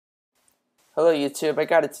Hello YouTube, I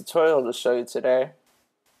got a tutorial to show you today.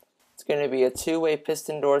 It's going to be a two-way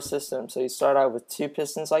piston door system. So you start out with two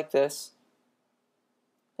pistons like this,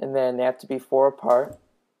 and then they have to be 4 apart,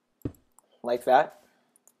 like that.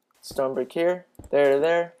 Stone brick here, there to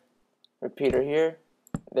there, repeater here,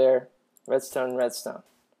 there, redstone, redstone.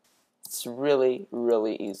 It's really,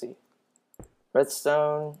 really easy.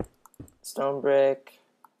 Redstone, stone brick,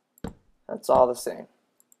 that's all the same.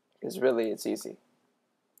 Because really it's easy.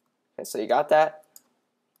 Okay, so you got that.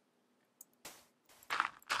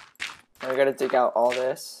 Now we gotta dig out all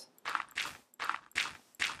this.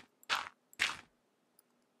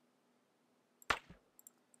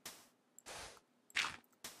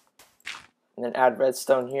 And then add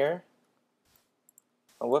redstone here.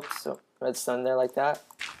 Oh, whoops, so redstone there like that.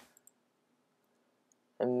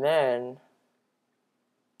 And then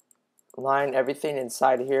line everything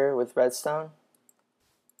inside here with redstone.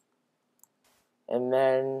 And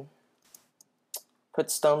then put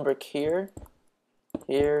stone brick here,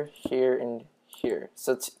 here, here, and here.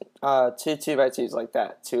 So two 2x2s like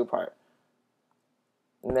that, 2 apart.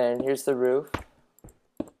 And then here's the roof.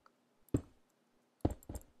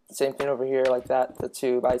 Same thing over here like that, the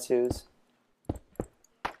 2x2s.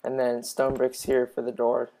 And then stone bricks here for the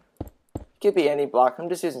door. It could be any block. I'm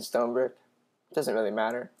just using stone brick. It doesn't really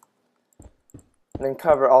matter. And then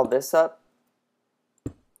cover all this up.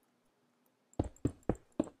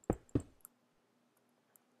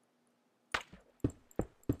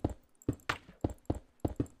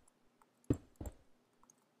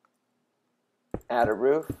 Add a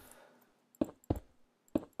roof.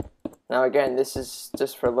 Now again, this is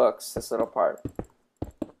just for looks, this little part.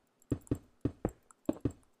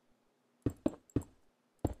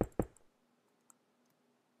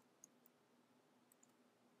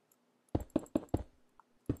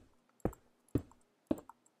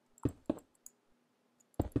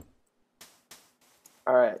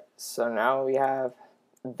 Alright, so now we have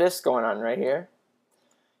this going on right here.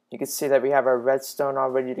 You can see that we have our redstone all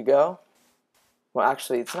ready to go. Well,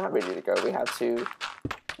 actually, it's not ready to go. We have to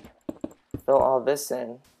fill all this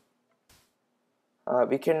in.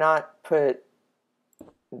 We cannot put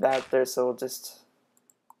that there, so we'll just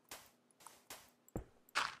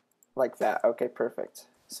like that. Okay, perfect.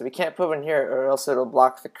 So we can't put one here or else it'll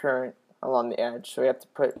block the current along the edge. So we have to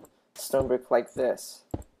put stone brick like this.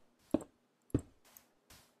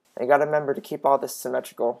 And you gotta remember to keep all this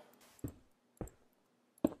symmetrical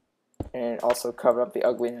and also cover up the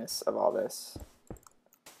ugliness of all this,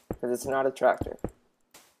 because it's not attractive.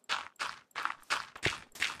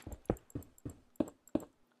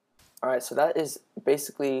 Alright, so that is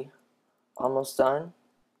basically almost done.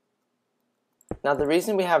 Now the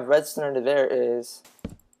reason we have redstone under there is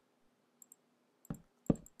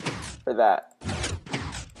for that.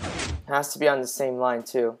 It has to be on the same line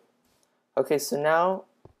too. Okay, so now,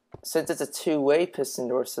 since it's a two-way piston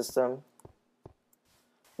door system,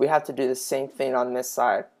 we have to do the same thing on this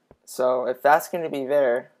side. So if that's going to be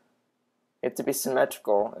there, you have to be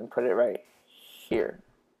symmetrical and put it right here.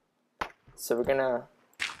 So we're gonna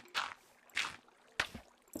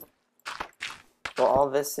put all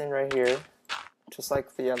this in right here, just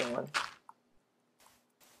like the other one.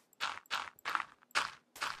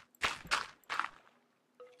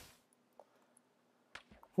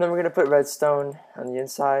 And then we're gonna put redstone on the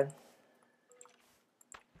inside.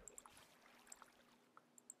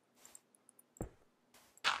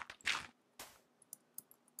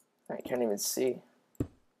 I can't even see.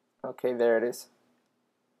 Okay, there it is.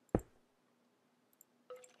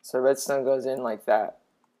 So redstone goes in like that.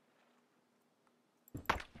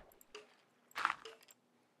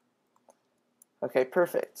 Okay,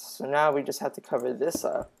 perfect. So now we just have to cover this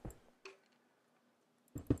up.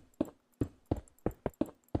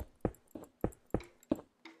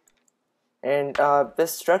 And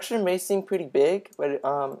this structure may seem pretty big, but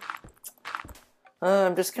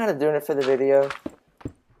I'm just kind of doing it for the video.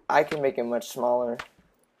 I can make it much smaller.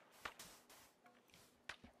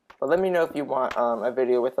 But let me know if you want a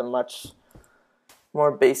video with a much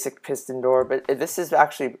more basic piston door. But this is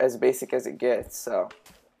actually as basic as it gets, so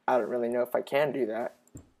I don't really know if I can do that.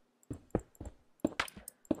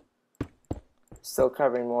 Still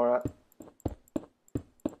covering more up.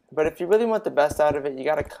 But if you really want the best out of it, you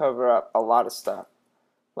got to cover up a lot of stuff.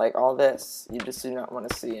 Like all this, you just do not want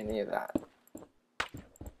to see any of that.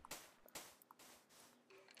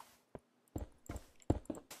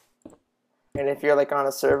 And if you're like on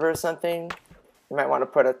a server or something, you might want to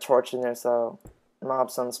put a torch in there so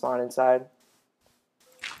mobs don't spawn inside.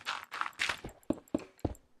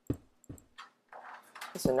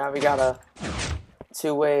 So now we got a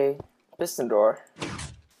two-way piston door.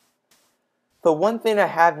 But one thing I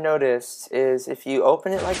have noticed is if you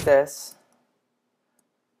open it like this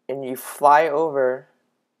and you fly over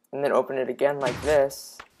and then open it again like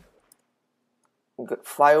this,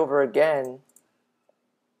 fly over again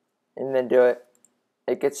and then do it,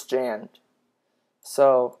 it gets jammed.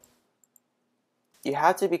 So you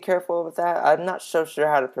have to be careful with that. I'm not so sure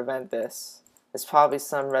how to prevent this. It's probably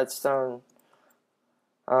some redstone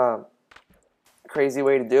crazy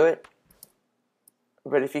way to do it.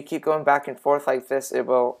 But if you keep going back and forth like this, it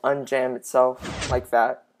will unjam itself like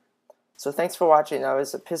that. So thanks for watching. That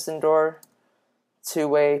was a piston door,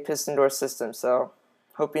 two-way piston door system. So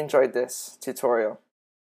hope you enjoyed this tutorial.